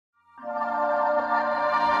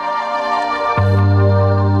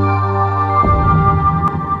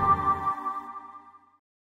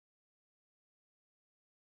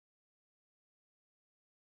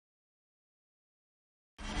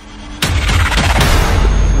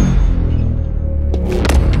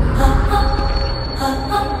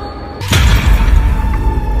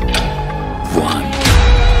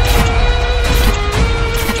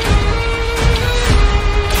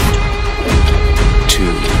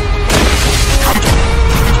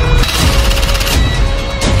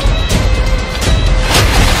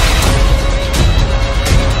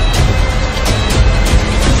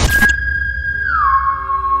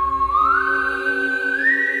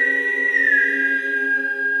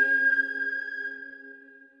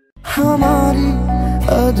हमारी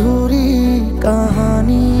अधूरी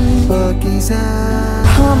कहानी पाकीज़ा,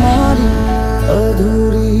 हमारी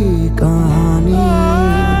अधूरी कहानी,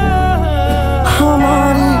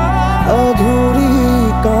 हमारी अधूरी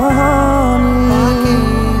कहानी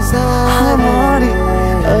पाकीज़ा, हमारी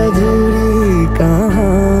अधूरी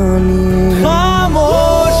कहानी।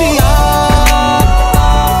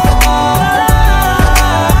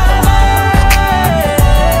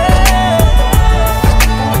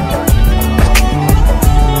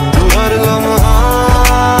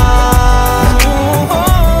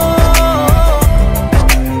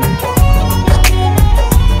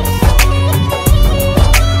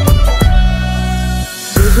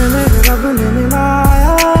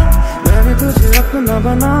 अपना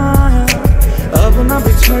बनाया, अब ना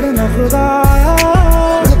बिछड़ना खुदाया,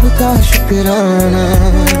 रब का शुक्राना।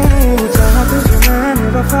 चाहा तुझे मैंने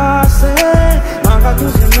वफा से, मांगा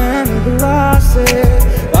तुझे मैंने दुआ से,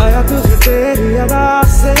 पाया तुझे तेरी अदा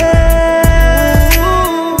से।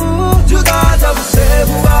 जुदा जब से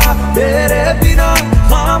हुआ तेरे बिना,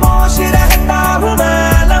 खामोश रहता हूँ मैं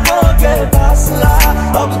लम्हों के फासला।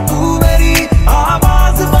 अब तू मेरी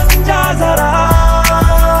आवाज बन जा जरा,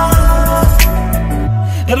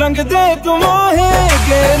 रंग दे तू मोहे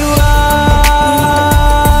गेरुआ,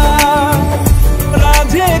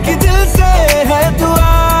 राधे की दिल से है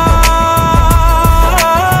दुआ।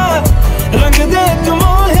 रंग दे तू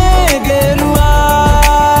मोहे गेरुआ,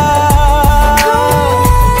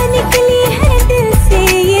 निकली है दिल से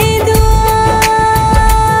ये दुआ।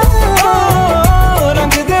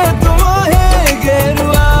 रंग दे तू मोहे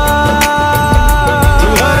गेरुआ।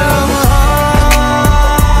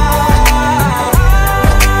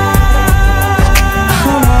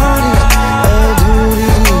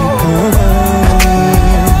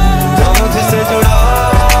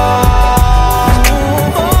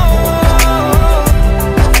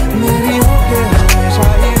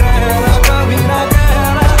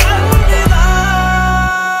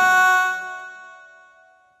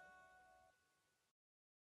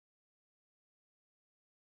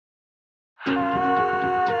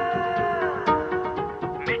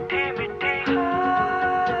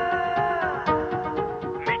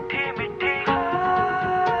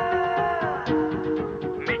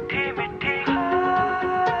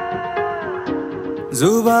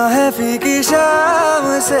 जुबां है फीकी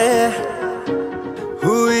शाम से,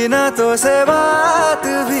 हुई ना तो से बात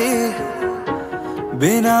भी,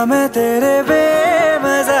 बिना मैं तेरे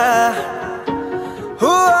बेमज़ा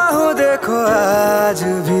हुआ हूँ देखो आज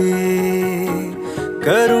भी।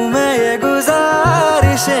 करूँ मैं ये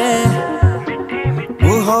गुजारिशें,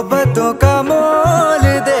 मोहब्बतों का मोल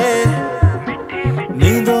दे,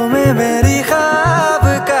 नींदों में मेरी ख्वाब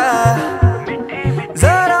का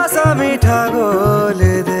जरा सा मीठा घोल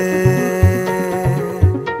दे।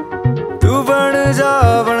 तू बन जा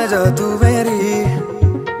तू मेरी,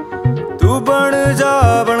 तू बन जा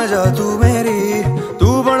तू मेरी, तू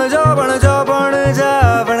बन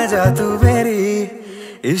जा तू मेरी।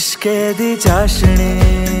 इश्के दी चाशनी,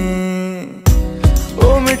 ओ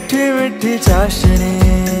मिठी मिठी चाशनी,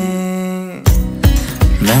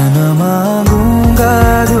 मैं न मांगूंगा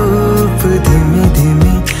धूप धीमी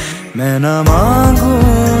धीमी, मैं न मांगू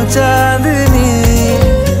चांदनी,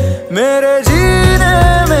 मेरे जीने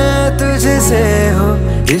में तुझसे हो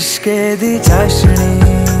इश्के दी चाशनी,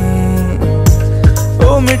 ओ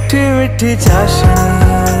मिठी मिठी चाशनी।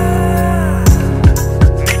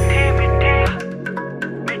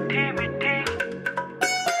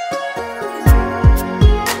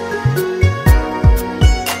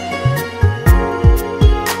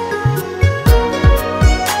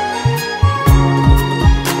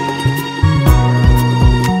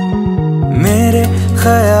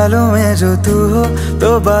 ख्यालों में जो तू हो तो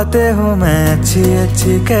बातें हूँ मैं अच्छी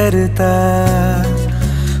अच्छी करता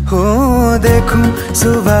हूँ। देखूं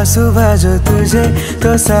सुबह सुबह जो तुझे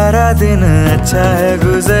तो सारा दिन अच्छा है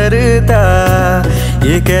गुजरता।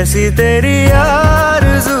 ये कैसी तेरी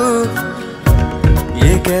आरज़ू,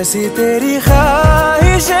 ये कैसी तेरी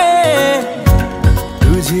ख्वाहिशें,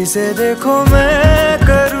 तुझी से देखो मैं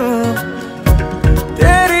करूँ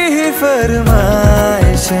तेरी ही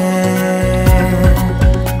फरमाइशें।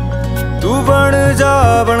 तू बन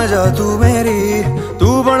जा तू मेरी, तू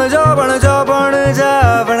बन जा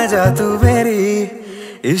तू मेरी।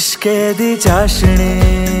 इश्के दी चाशनी,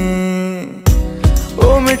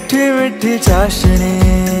 ओ मिठी मिठी चाशनी,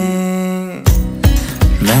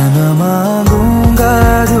 मैं न मांगूंगा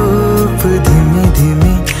धूप धीमी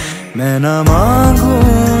धीमी, मैं न मांगू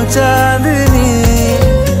चांदनी,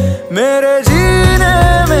 मेरे जीने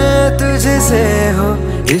में तुझसे हो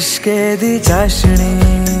इश्के दी चाशनी,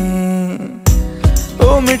 ओ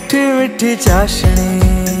मिठी मिठी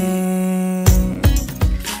चाशनी।